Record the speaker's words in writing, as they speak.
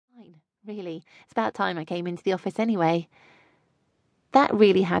Really, it's about time I came into the office anyway. That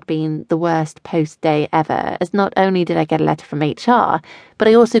really had been the worst post-day ever, as not only did I get a letter from HR, but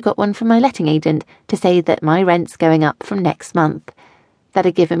I also got one from my letting agent to say that my rent's going up from next month. That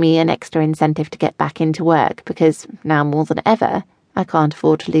had given me an extra incentive to get back into work, because now more than ever, I can't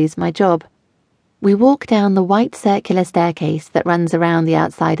afford to lose my job. We walk down the white circular staircase that runs around the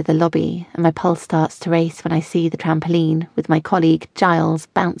outside of the lobby, and my pulse starts to race when I see the trampoline, with my colleague Giles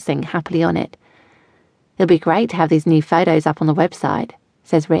bouncing happily on it. "It'll be great to have these new photos up on the website,"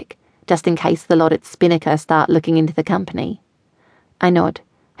 says Rick, just in case the lot at Spinnaker start looking into the company. I nod,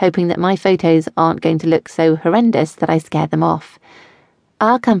 hoping that my photos aren't going to look so horrendous that I scare them off.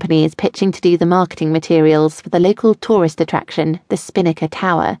 Our company is pitching to do the marketing materials for the local tourist attraction, the Spinnaker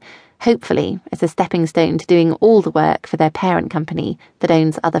Tower, hopefully as a stepping stone to doing all the work for their parent company that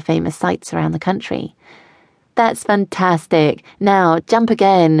owns other famous sites around the country. "That's fantastic. Now, jump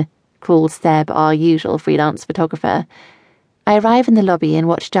again," calls Seb, our usual freelance photographer. I arrive in the lobby and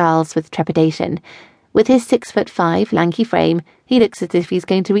watch Giles with trepidation. With his 6'5" lanky frame, he looks as if he's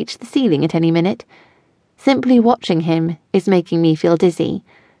going to reach the ceiling at any minute. Simply watching him is making me feel dizzy.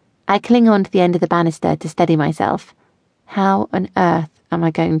 I cling on to the end of the banister to steady myself. How on earth am I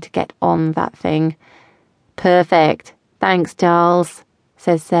going to get on that thing? "Perfect. Thanks, Giles,"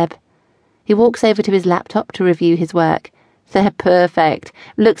 says Seb. He walks over to his laptop to review his work. "They're perfect.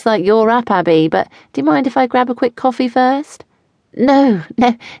 Looks like you're up, Abby, but do you mind if I grab a quick coffee first?" No,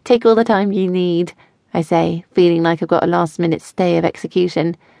 take all the time you need," I say, feeling like I've got a last-minute stay of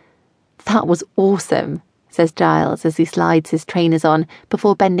execution. "That was awesome," says Giles as he slides his trainers on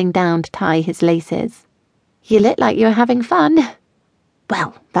before bending down to tie his laces. "You look like you were having fun."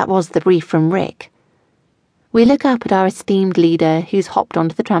 Well, that was the brief from Rick. We look up at our esteemed leader, who's hopped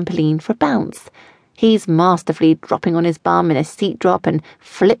onto the trampoline for a bounce. He's masterfully dropping on his bum in a seat drop and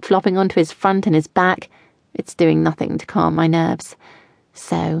flip-flopping onto his front and his back. It's doing nothing to calm my nerves.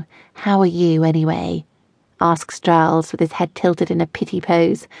 "So, how are you anyway?" asks Giles with his head tilted in a pity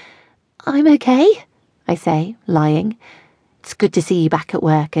pose. "I'm okay," I say, lying. "It's good to see you back at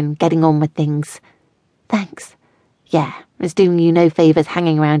work and getting on with things." "Thanks." "Yeah, it's doing you no favours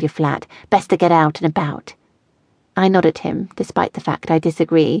hanging around your flat. Best to get out and about." I nod at him, despite the fact I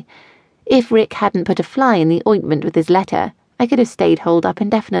disagree. If Rick hadn't put a fly in the ointment with his letter, I could have stayed holed up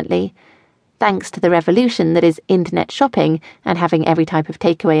indefinitely. Thanks to the revolution that is internet shopping and having every type of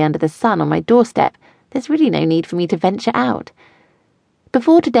takeaway under the sun on my doorstep, there's really no need for me to venture out.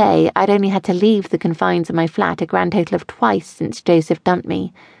 Before today, I'd only had to leave the confines of my flat a grand total of twice since Joseph dumped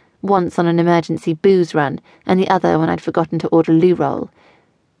me. Once on an emergency booze run, and the other when I'd forgotten to order loo roll.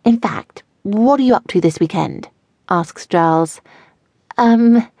 "In fact, what are you up to this weekend?" asks Giles.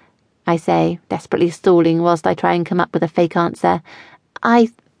 I say, desperately stalling whilst I try and come up with a fake answer. "I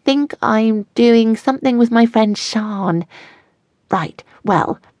think I'm doing something with my friend Sian." "Right,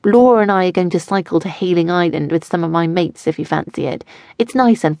 well, Laura and I are going to cycle to Hailing Island with some of my mates if you fancy it. It's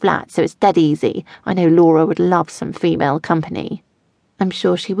nice and flat, so it's dead easy. I know Laura would love some female company." I'm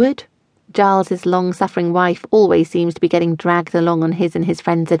sure she would. Giles's long-suffering wife always seems to be getting dragged along on his and his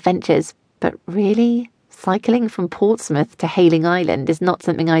friends' adventures, but really, cycling from Portsmouth to Hailing Island is not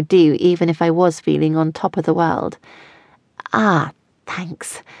something I'd do even if I was feeling on top of the world. "Ah,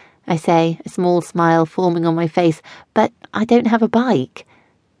 thanks," I say, a small smile forming on my face, "but I don't have a bike."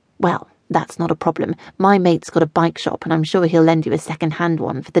 "Well, that's not a problem. My mate's got a bike shop and I'm sure he'll lend you a second-hand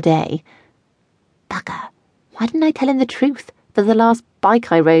one for the day." Bugger, why didn't I tell him the truth? That the last bike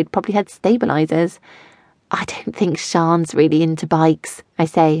I rode probably had stabilisers. "I don't think Sian's really into bikes," I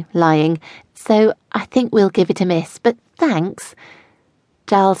say, lying, "so I think we'll give it a miss, but thanks."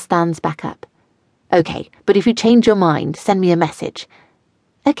 Giles stands back up. "OK, but if you change your mind, send me a message."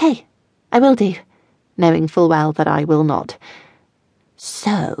 "OK, I will do," knowing full well that I will not.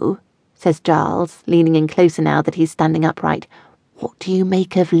 "So," says Giles, leaning in closer now that he's standing upright, "what do you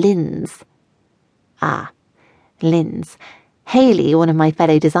make of Lynn's?" "Ah, Lynn's. Hayley, one of my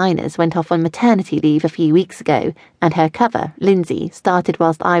fellow designers, went off on maternity leave a few weeks ago, and her cover, Lindsay, started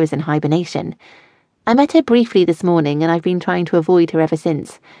whilst I was in hibernation. I met her briefly this morning, and I've been trying to avoid her ever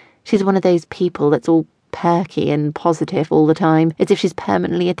since. She's one of those people that's all perky and positive all the time, as if she's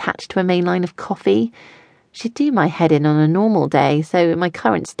permanently attached to a main line of coffee. She'd do my head in on a normal day, so in my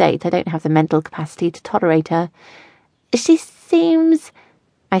current state I don't have the mental capacity to tolerate her. She seems—"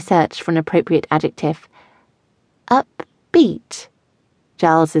 I search for an appropriate adjective. "Upbeat."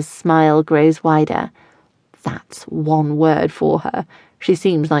 Giles's smile grows wider. "That's one word for her. She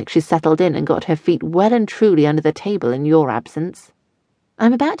seems like she's settled in and got her feet well and truly under the table in your absence."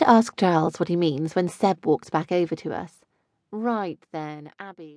 I'm about to ask Giles what he means when Seb walks back over to us. "Right then, Abby."